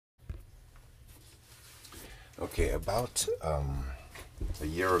Okay, about a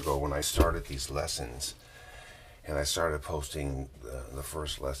year ago when I started these lessons and I started posting the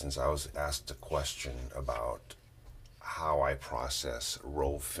first lessons, I was asked a question about how I process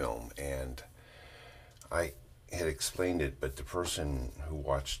roll film, and I had explained it, but the person who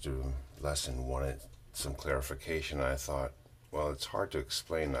watched the lesson wanted some clarification. I thought, well, it's hard to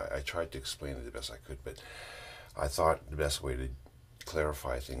explain. I tried to explain it the best I could, but I thought the best way to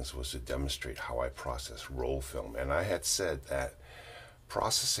clarify things was to demonstrate how I process roll film. And I had said that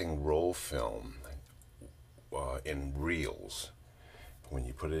processing roll film in reels, when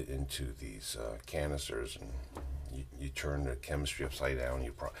you put it into these canisters and you turn the chemistry upside down,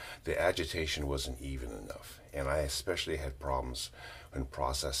 the agitation wasn't even enough. And I especially had problems when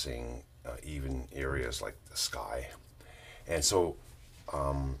processing even areas like the sky. And so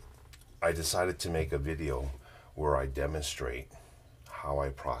I decided to make a video where I demonstrate how I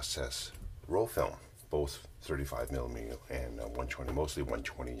process roll film, both 35 millimeter and 120, mostly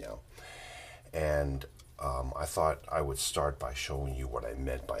 120 now. And I thought I would start by showing you what I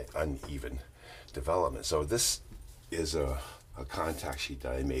meant by uneven development. So this is a contact sheet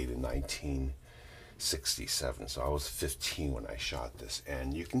that I made in 1967. So I was 15 when I shot this.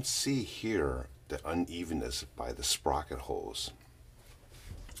 And you can see here the unevenness by the sprocket holes.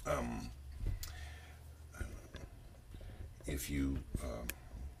 If you,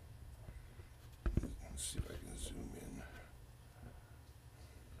 let's see if I can zoom in.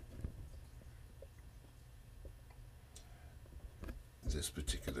 This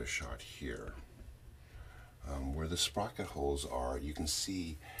particular shot here, where the sprocket holes are, you can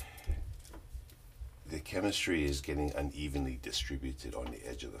see the chemistry is getting unevenly distributed on the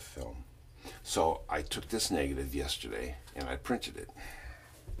edge of the film. So I took this negative yesterday and I printed it.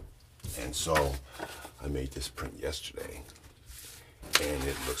 And so I made this print yesterday, and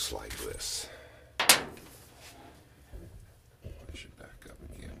it looks like this. I should back up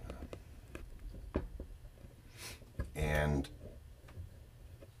again. And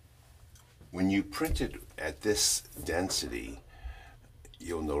when you print it at this density,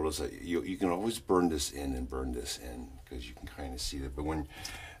 you'll notice that you can always burn this in and burn this in because you can kind of see it. But when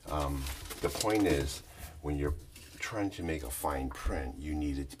the point is, when you're trying to make a fine print, you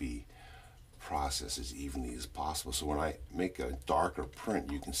need it to be processed as evenly as possible. So when I make a darker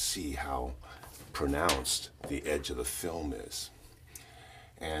print, you can see how pronounced the edge of the film is.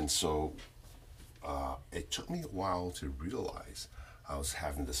 And so it took me a while to realize I was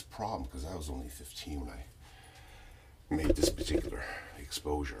having this problem because I was only 15 when I made this particular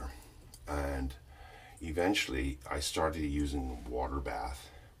exposure. And eventually I started using water bath,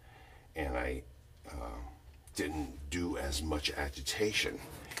 and I didn't do as much agitation.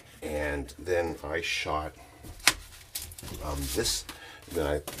 And then I shot this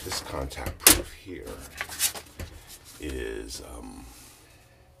contact proof here is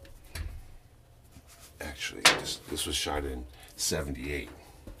actually this was shot in 78.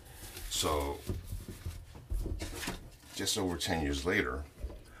 So just over 10 years later,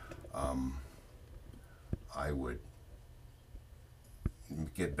 I would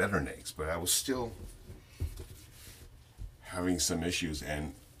get better nakes, but I was still having some issues,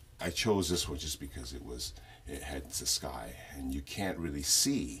 and I chose this one just because it had the sky, and you can't really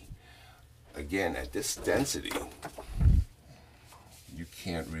see, again, at this density, you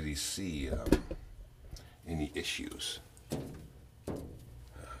can't really see any issues. I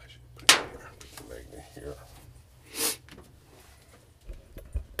should put it here, put the magnet here.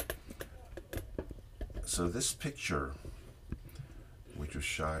 So this picture, which was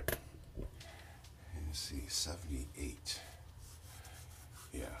shot, let's see, 78.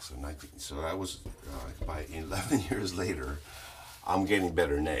 Yeah, so that was by 11 years later, I'm getting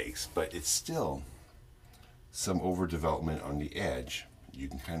better nakes, but it's still some overdevelopment on the edge. You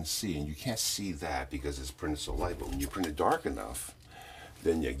can kind of see, and you can't see that because it's printed so light, but when you print it dark enough,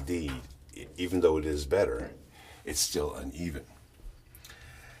 then even though it is better, it's still uneven.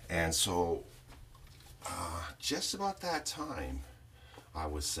 And so just about that time, I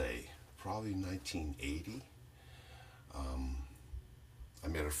would say, probably 1980, I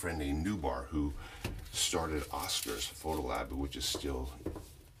met a friend named Noubar who started Oscar's Photo Lab, which is still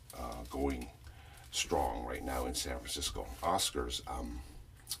going strong right now in San Francisco. Oscar's,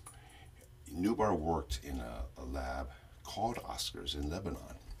 Noubar worked in a lab called Oscar's in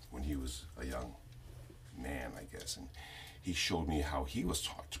Lebanon when he was a young man, I guess, and he showed me how he was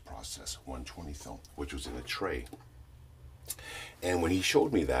taught to process 120 film, which was in a tray. And when he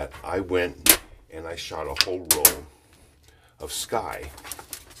showed me that, I went and I shot a whole roll of sky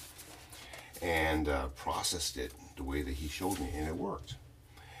and processed it the way that he showed me, and it worked.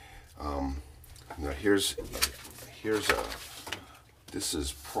 Now this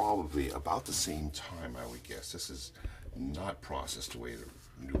is probably about the same time, I would guess. This is not processed the way that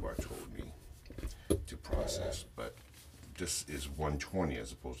Noubar told me to process, but this is 120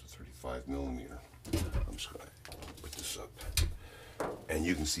 as opposed to 35 millimeter. I'm just going to put this up, and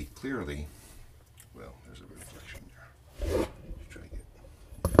you can see clearly. Well, there's a reflection there. Try to get.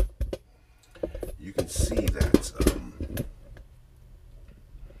 You can see that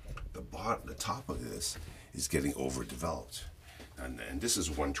the top of this is getting overdeveloped, and this is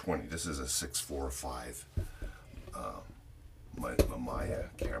 120. This is a 645 Maya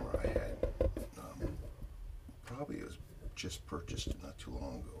camera I had. Probably it was just purchased not too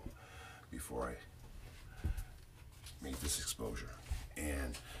long ago, before I made this exposure.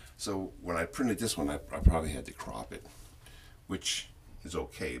 And so when I printed this one, I probably had to crop it, which is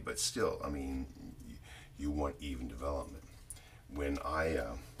okay, but still, I mean, you want even development. When I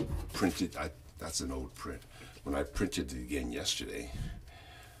printed, that's an old print. When I printed it again yesterday,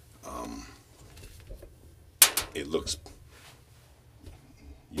 it looks,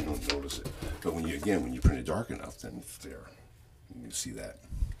 you don't notice it. But when you print it dark enough, then it's there. You can see that.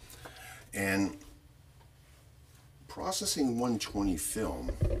 And processing 120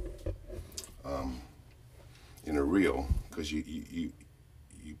 film in a reel, because you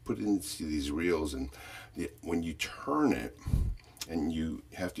put it into these reels, and when you turn it, and you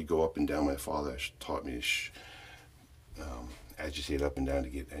have to go up and down. My father taught me to agitate up and down to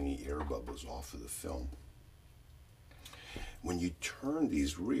get any air bubbles off of the film. When you turn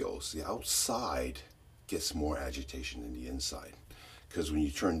these reels, the outside gets more agitation than the inside, because when you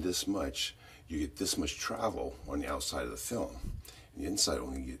turn this much, you get this much travel on the outside of the film. The inside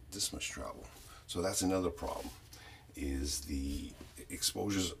only get this much travel. So that's another problem, is the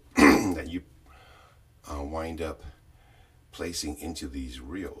exposures that you wind up placing into these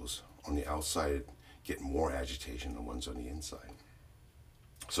reels on the outside get more agitation than the ones on the inside.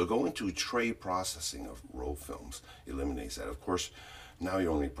 So going to tray processing of roll films eliminates that. Of course, now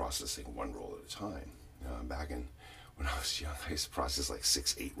you're only processing one roll at a time. Back when I was young, I used to process like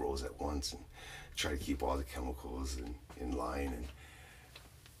 6, 8 rolls at once and try to keep all the chemicals in line. And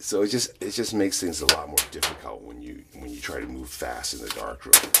so it just makes things a lot more difficult when you try to move fast in the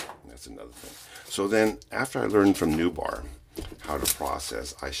darkroom. That's another thing. So then, after I learned from Noubar how to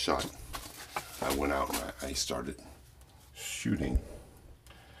process, I went out and I started shooting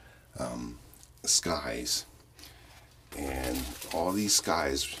skies, and all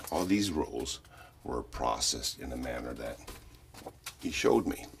these rolls were processed in a manner that he showed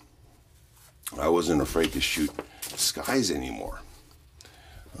me. I wasn't afraid to shoot skies anymore.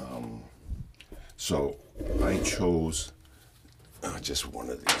 So I chose just one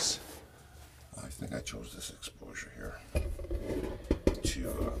of these. I think I chose this exposure here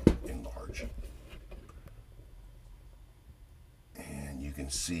to enlarge. And you can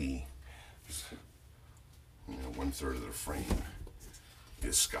see, 1/3 of the frame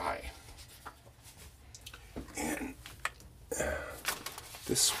is sky. And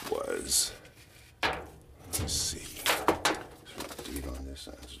this was, let's see, there's no date on this.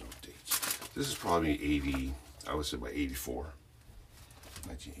 There's no dates. This is probably 80, I would say about 84,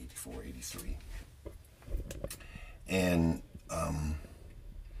 1984, 83. And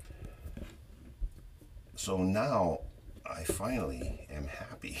so now I finally am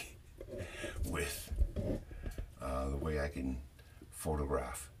happy with the way I can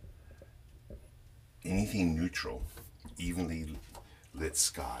photograph anything neutral, evenly lit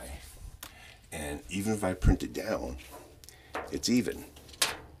sky, and even if I print it down, it's even.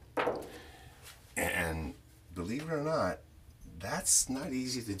 And believe it or not, that's not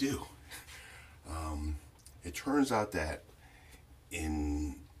easy to do. It turns out that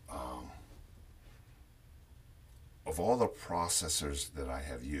of all the processors that I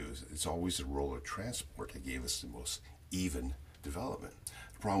have used, it's always the roller transport that gave us the most even development.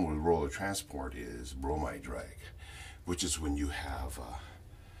 The problem with roller transport is bromide drag, which is when you have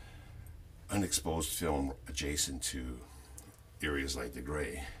unexposed film adjacent to areas like the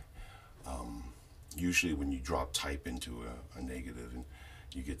gray. Usually when you drop type into a negative, and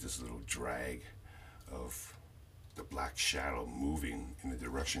you get this little drag of the black shadow moving in the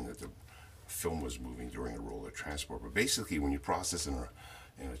direction that the film was moving during a roller transport. But basically, when you process in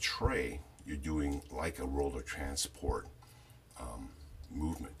a tray, you're doing like a roller transport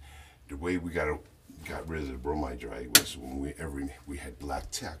movement. The way we got rid of the bromide drag was when we had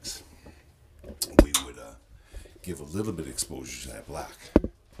black text, we would give a little bit of exposure to that black.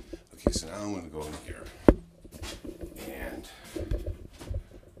 Okay, so now I'm going to go in here and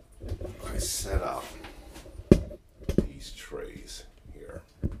I set up these trays here.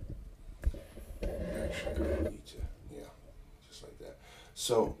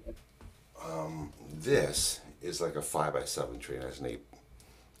 So this is like a 5x7 tray, and has an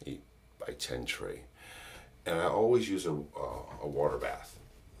 8x10 tray. And I always use a water bath.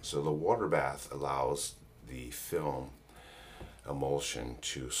 So the water bath allows the film emulsion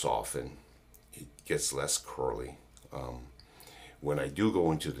to soften. It gets less curly. When I do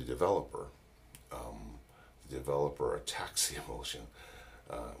go into the developer attacks the emulsion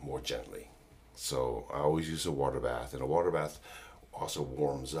more gently. So I always use a water bath, and a water bath also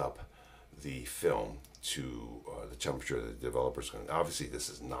warms up the film to the temperature the developer's going to. Obviously, this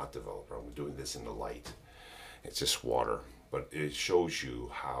is not developer. I'm doing this in the light. It's just water, but it shows you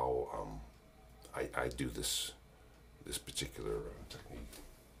how I do this particular technique.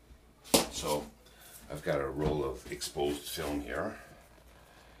 So I've got a roll of exposed film here,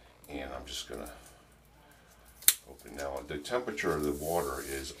 and I'm just gonna open now. The temperature of the water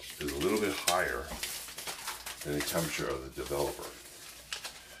is a little bit higher than the temperature of the developer.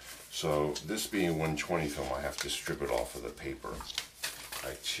 So this being 120 film, I have to strip it off of the paper.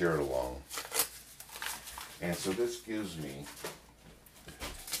 I tear it along. And so this gives me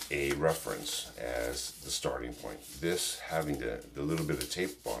a reference as the starting point. This, having the little bit of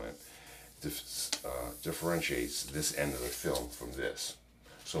tape on it, differentiates this end of the film from this.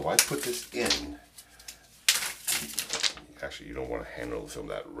 So if I put this in, actually you don't want to handle the film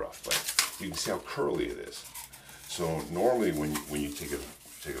that rough, but you can see how curly it is. So normally when you take it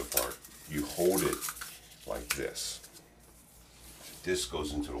apart, you hold it like this. This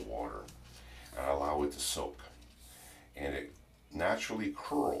goes into the water and allow it to soak, and it naturally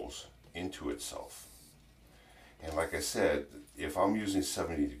curls into itself. And like I said, if I'm using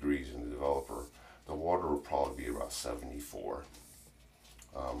 70 degrees in the developer, the water will probably be about 74.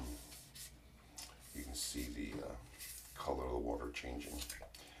 You can see the color of the water changing.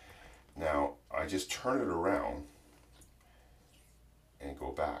 Now I just turn it around and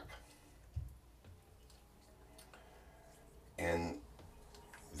go back, and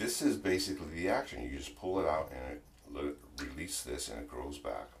this is basically the action. You just pull it out and let it release this, and it grows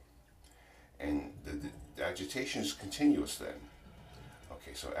back, and the agitation is continuous then.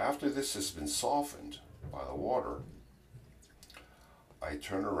 Okay, so after this has been softened by the water, I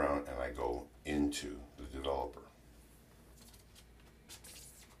turn around and I go into the developer,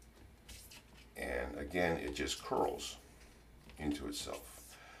 and again it just curls into itself.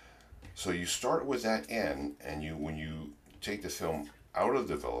 So you start with that end, and when you take the film out of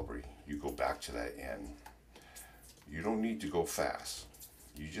the developer, you go back to that end. You don't need to go fast.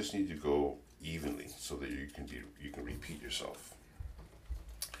 You just need to go evenly so that you can repeat yourself.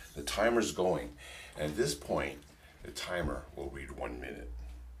 The timer's going, and at this point the timer will read 1 minute,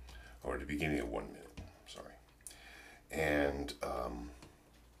 or the beginning of 1 minute, sorry. And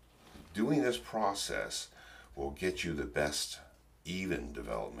doing this process will get you the best even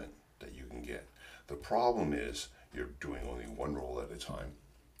development that you can get. The problem is you're doing only one roll at a time,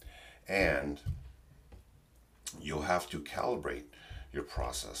 and you'll have to calibrate your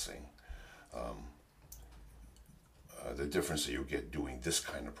processing. The difference that you'll get doing this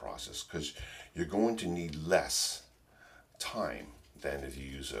kind of process, because you're going to need less time than if you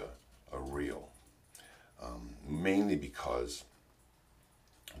use a reel, mainly because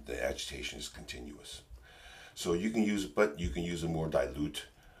the agitation is continuous. So you can use, but you can use a more dilute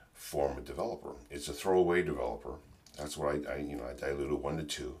form of developer. It's a throwaway developer. That's what I dilute it 1 to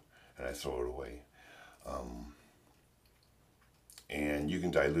 2, and I throw it away. And you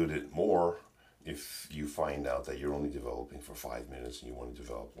can dilute it more if you find out that you're only developing for 5 minutes and you want to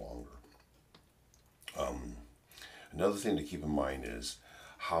develop longer. Another thing to keep in mind is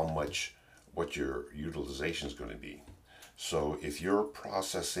what your utilization is going to be. So if you're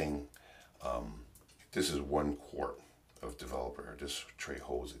processing, this is 1 quart of developer. This tray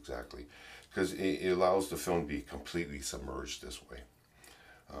holds exactly, because it allows the film to be completely submerged this way.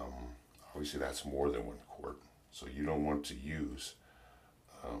 Obviously that's more than 1 quart, so you don't want to use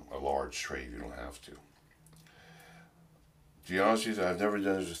a large tray if you don't have to. To be honest with you, I've never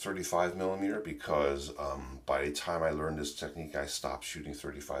done this with 35mm because by the time I learned this technique, I stopped shooting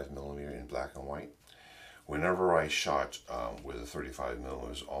 35mm in black and white. Whenever I shot with a 35mm, it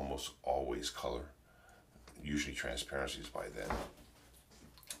was almost always color, usually transparencies by then.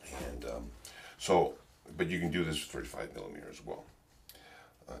 And but you can do this with 35mm as well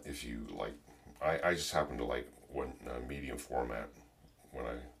if you like. I just happen to like one medium format when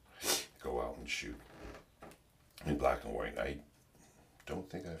I go out and shoot in black and white. I don't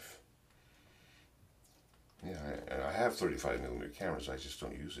think I have 35mm cameras. I just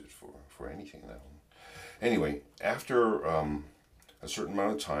don't use it for anything now. Anyway, after a certain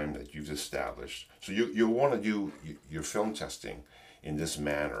amount of time that you've established, so you'll want to do your film testing in this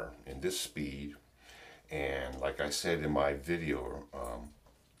manner, in this speed. And like I said in my video,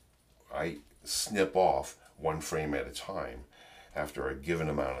 I snip off one frame at a time after a given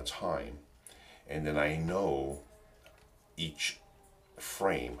amount of time, and then I know each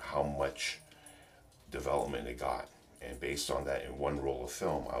frame how much development it got, and based on that, in one roll of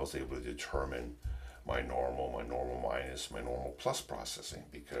film I was able to determine my normal minus, my normal plus processing,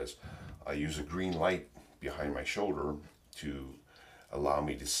 because I use a green light behind my shoulder to allow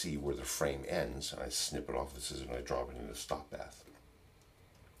me to see where the frame ends, and I snip it off with the scissors and I drop it in the stop bath.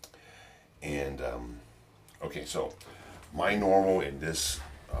 And okay, so my normal in this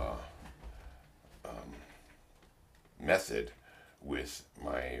method with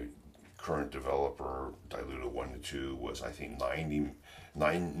my current developer diluted 1 to 2 was, I think,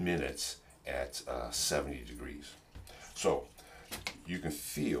 9 minutes at 70 degrees. So you can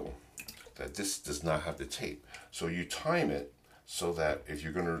feel that this does not have the tape. So you time it so that if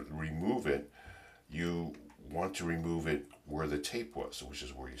you're going to remove it, you want to remove it where the tape was, which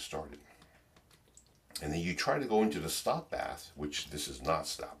is where you started. And then you try to go into the stop bath, which this is not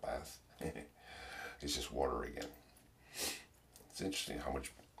stop bath. It's just water again. It's interesting how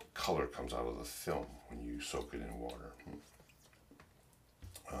much color comes out of the film when you soak it in water.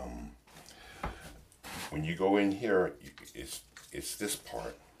 When you go in here, it's this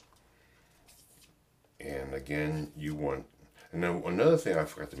part. And again, you want, and then another thing I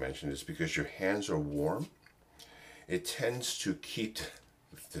forgot to mention is because your hands are warm, it tends to keep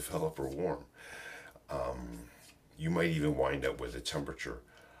the developer warm. You might even wind up with a temperature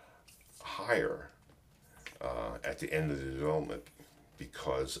higher at the end of the development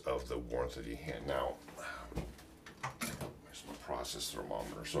because of the warmth of your hand. Now, there's my process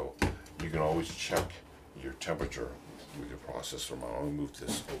thermometer, so you can always check your temperature with your process thermometer. I'll move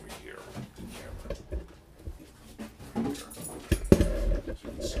this over here to the camera. So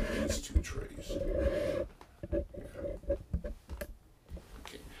you can see these two trays.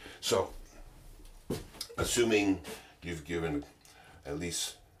 Okay, so assuming you've given at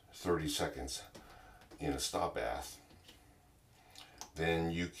least 30 seconds in a stop bath,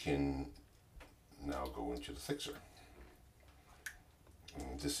 then you can now go into the fixer.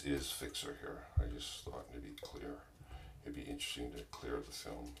 And this is fixer here. I just thought it'd be clear. It'd be interesting to clear the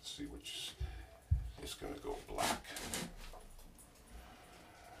film, see which is going to go black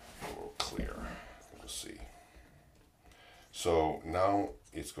or clear. We'll see. So now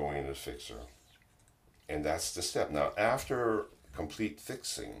it's going into the fixer. And that's the step. Now, after complete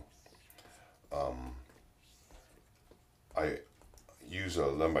fixing, I use a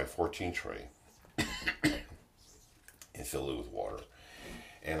 11x14 tray and fill it with water.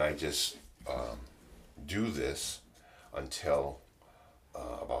 And I just do this until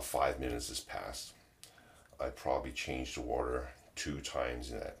about 5 minutes has passed. I probably change the water 2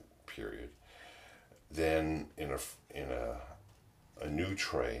 times in that period. Then in a new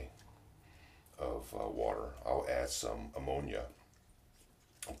tray of water, I'll add some ammonia,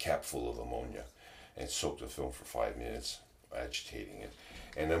 a cap full of ammonia, and soak the film for 5 minutes, agitating it.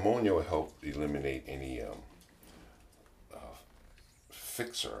 And ammonia will help eliminate any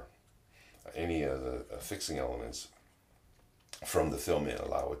fixer, any of the fixing elements from the film and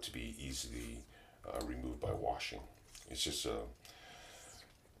allow it to be easily removed by washing. It's just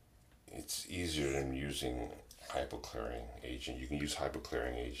it's easier than using hypoclearing agent. You can use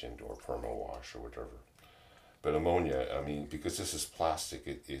hypoclearing agent or perma wash or whatever. But ammonia, I mean, because this is plastic,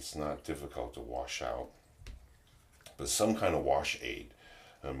 it's not difficult to wash out. But some kind of wash aid,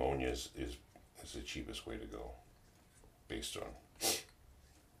 ammonia is the cheapest way to go, based on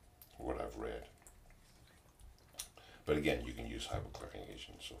what I've read. But again, you can use hypochlorine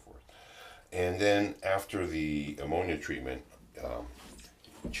agent and so forth. And then after the ammonia treatment,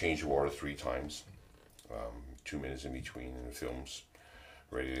 change the water 3 times, 2 minutes in between, and the film's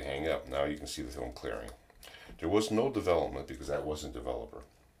ready to hang up. Now you can see the film clearing. There was no development because I wasn't developer.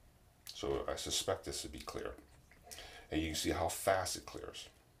 So I suspect this to be clear. And you can see how fast it clears.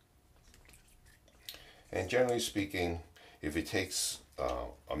 And generally speaking, if it takes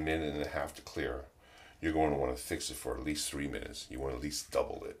a minute and a half to clear, you're going to want to fix it for at least 3 minutes. You want to at least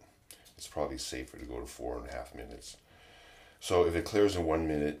double it. It's probably safer to go to 4.5 minutes. So if it clears in 1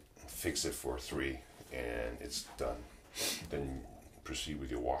 minute, fix it for 3 and it's done. Then proceed with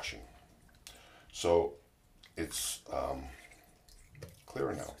your washing. So it's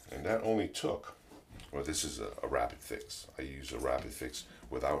clear now. And that only took, well, this is a rapid fix. I use a rapid fix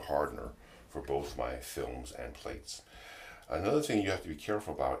without hardener for both my films and plates. Another thing you have to be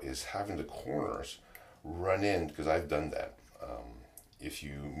careful about is having the corners run in, because I've done that. If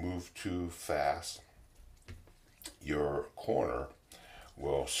you move too fast, your corner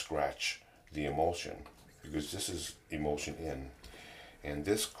will scratch the emulsion, because this is emulsion in, and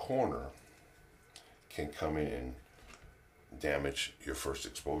this corner can come in and damage your first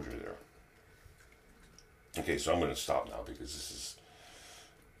exposure there. Okay, so I'm going to stop now because this is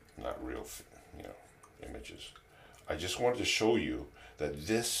not real, images. I just wanted to show you that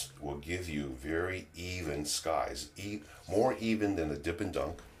this will give you very even skies, more even than a dip and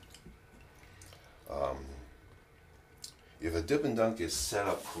dunk. If a dip and dunk is set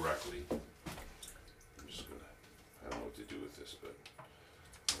up correctly, I don't know what to do with this, but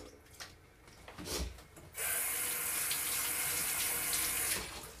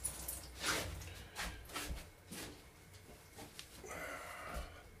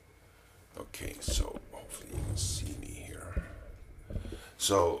okay, so hopefully you can see me here.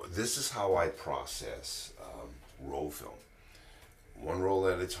 So this is how I process roll film, one roll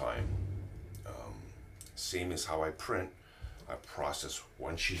at a time. Same as how I print. I process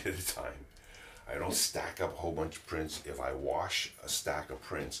one sheet at a time. I don't stack up a whole bunch of prints. If I wash a stack of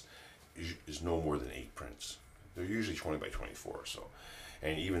prints, it's no more than 8 prints. They're usually 20 by 24 or so.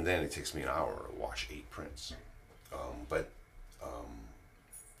 And even then, it takes me an hour to wash 8 prints. But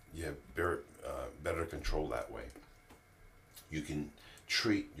you have better control that way. You can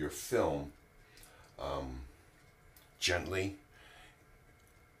treat your film gently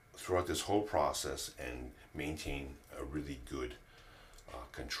throughout this whole process and maintain a really good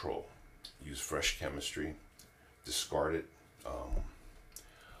control. Use fresh chemistry, discard it.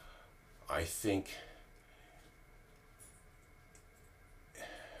 I think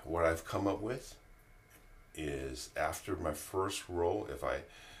what I've come up with is, after my first roll, if I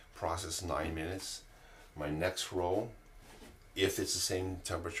process 9 minutes, my next roll, if it's the same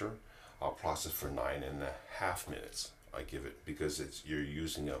temperature, I'll process for 9.5 minutes. I give it, because you're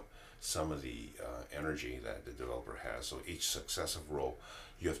using up some of the energy that the developer has. So each successive roll,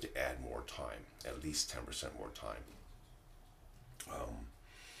 you have to add more time, at least 10% more time.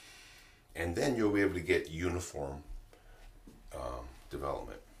 And then you'll be able to get uniform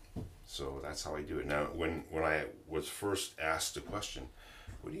development. So that's how I do it. Now, when I was first asked the question,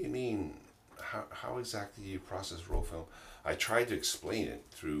 what do you mean, how exactly do you process roll film? I tried to explain it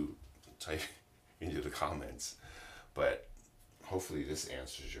through typing into the comments, but hopefully this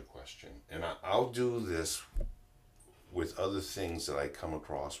answers your question. And I'll do this with other things that I come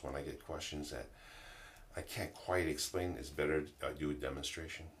across when I get questions that I can't quite explain. It's better I do a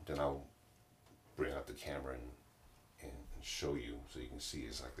demonstration. Then I'll bring out the camera and show you so you can see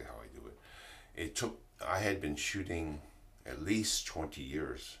exactly how I do it. I had been shooting at least 20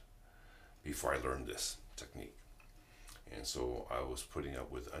 years before I learned this technique. And so I was putting up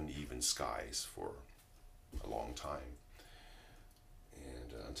with uneven skies for a long time.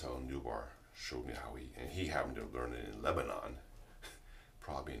 And until Noubar showed me how he happened to learn it in Lebanon,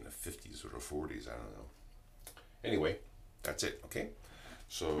 probably in the 50s or the 40s, I don't know. Anyway, that's it, okay?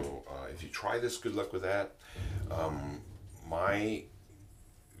 So if you try this, good luck with that. My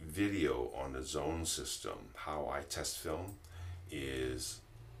video on the zone system, how I test film, is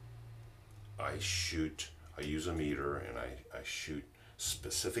I use a meter and I shoot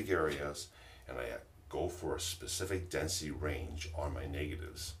specific areas, and I go for a specific density range on my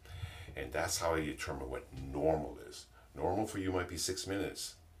negatives. And that's how I determine what normal is. Normal for you might be 6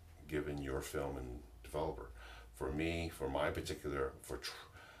 minutes, given your film and developer. For me, for my particular, for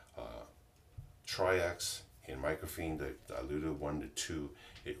Tri-X in microfilm, the diluted 1 to 2,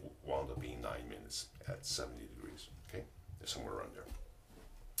 it wound up being 9 minutes at 70 degrees. Okay, somewhere around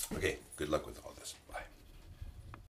there. Okay, good luck with all this. Bye.